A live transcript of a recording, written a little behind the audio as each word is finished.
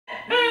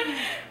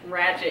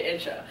ratchet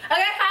intro. Okay,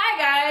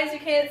 hi guys, you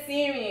can't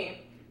see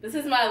me. This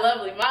is my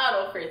lovely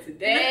model for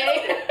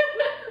today.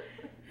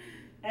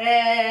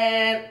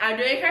 And I'm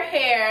doing her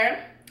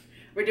hair.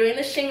 We're doing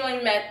the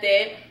shingling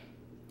method.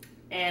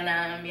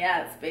 And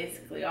yeah, it's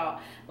basically all.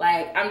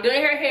 Like, I'm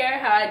doing her hair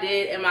how I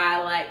did in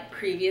my like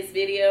previous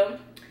video.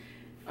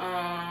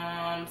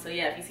 So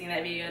yeah, if you've seen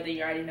that video, then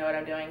you already know what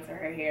I'm doing to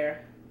her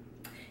hair.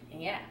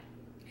 And yeah.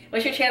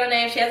 What's your channel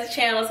name? She has a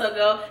channel, so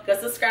go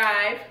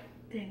subscribe.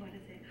 Dang, what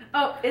is it?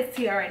 Oh, it's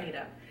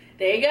Tiaranita.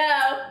 There you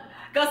go.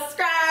 Go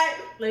subscribe.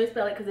 Let me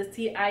spell it because it's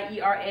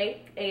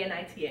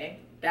Tiera-Anita.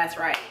 That's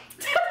right.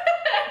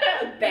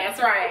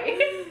 That's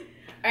right.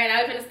 All right,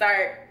 now we're gonna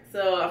start.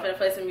 So I'm gonna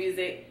play some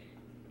music,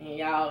 and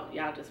y'all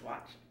just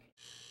watch.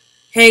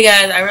 Hey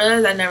guys, I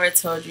realized I never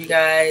told you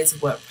guys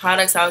what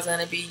products I was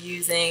gonna be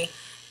using.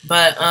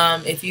 But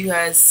if you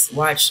guys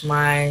watched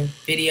my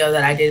video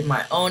that I did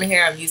my own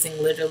hair, I'm using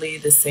literally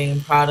the same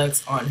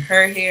products on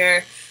her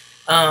hair.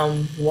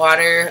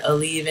 Water, a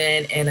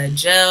leave-in, and a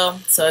gel.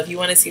 So if you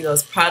want to see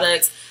those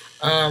products,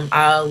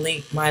 I'll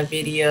link my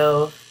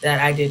video that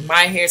I did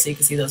my hair so you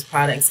can see those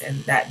products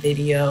in that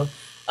video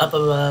up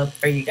above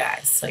for you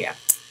guys. So yeah,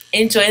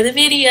 enjoy the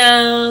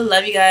video.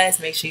 Love you guys.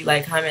 Make sure you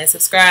like, comment,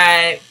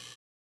 subscribe.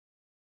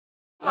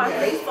 My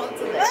face on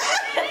today.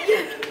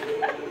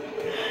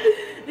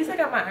 At least I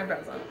got my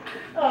eyebrows on.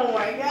 Oh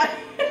my god.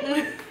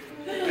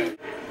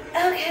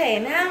 Okay,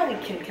 now we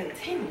can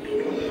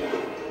continue.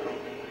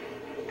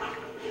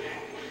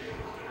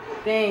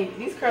 Dang,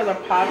 these curls are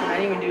popping. I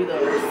didn't even do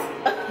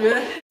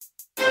those.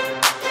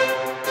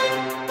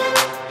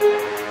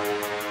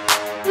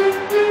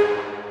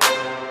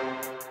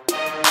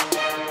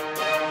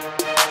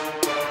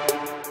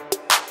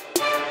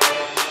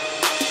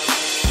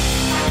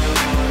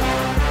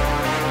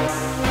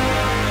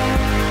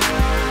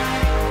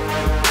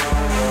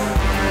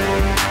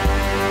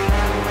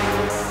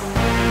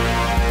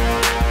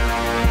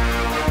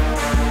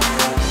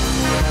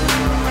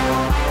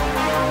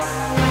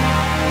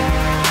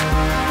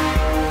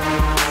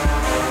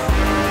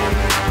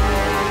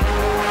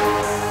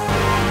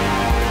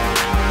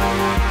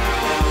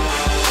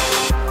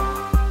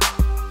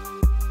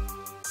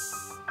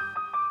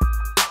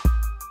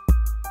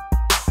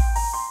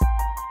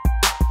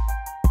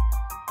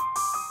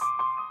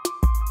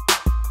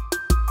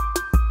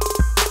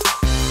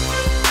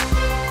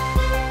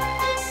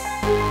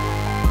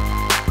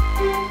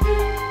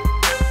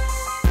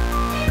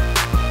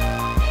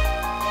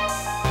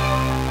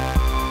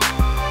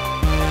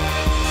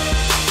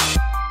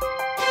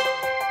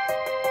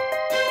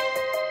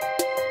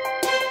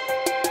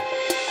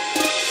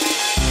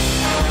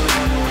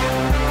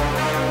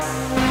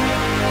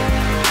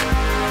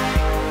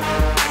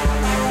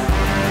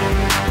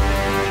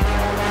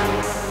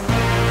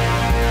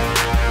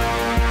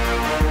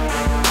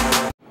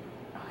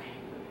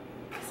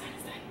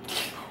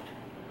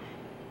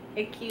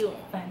 It's cute.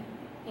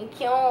 It's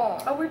cute.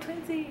 Oh, we're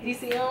twinsies. You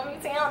see them?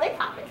 You see them? They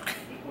popping.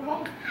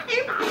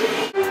 They popping.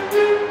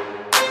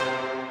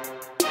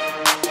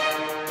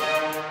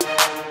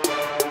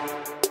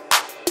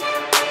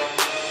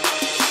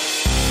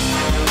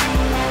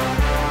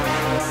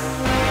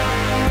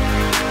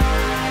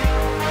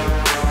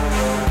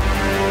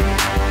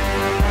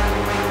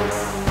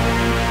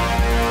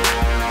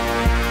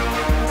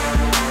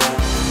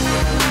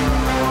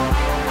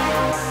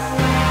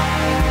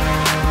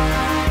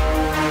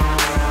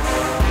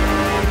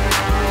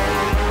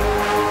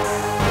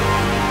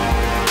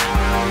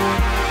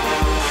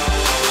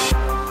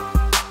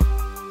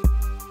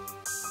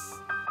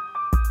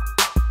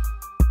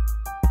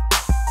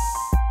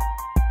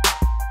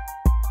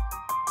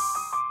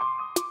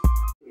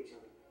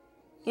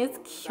 It's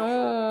cute.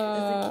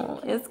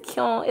 It's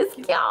cute. It's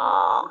cute.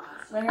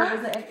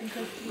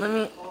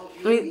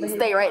 Let me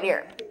stay right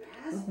there.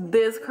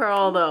 This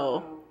curl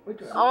though.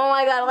 Oh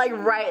my god, like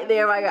right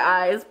there by your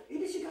eyes.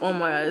 Oh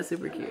my god, it's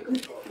super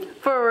cute.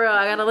 For real,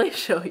 I gotta like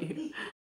show you.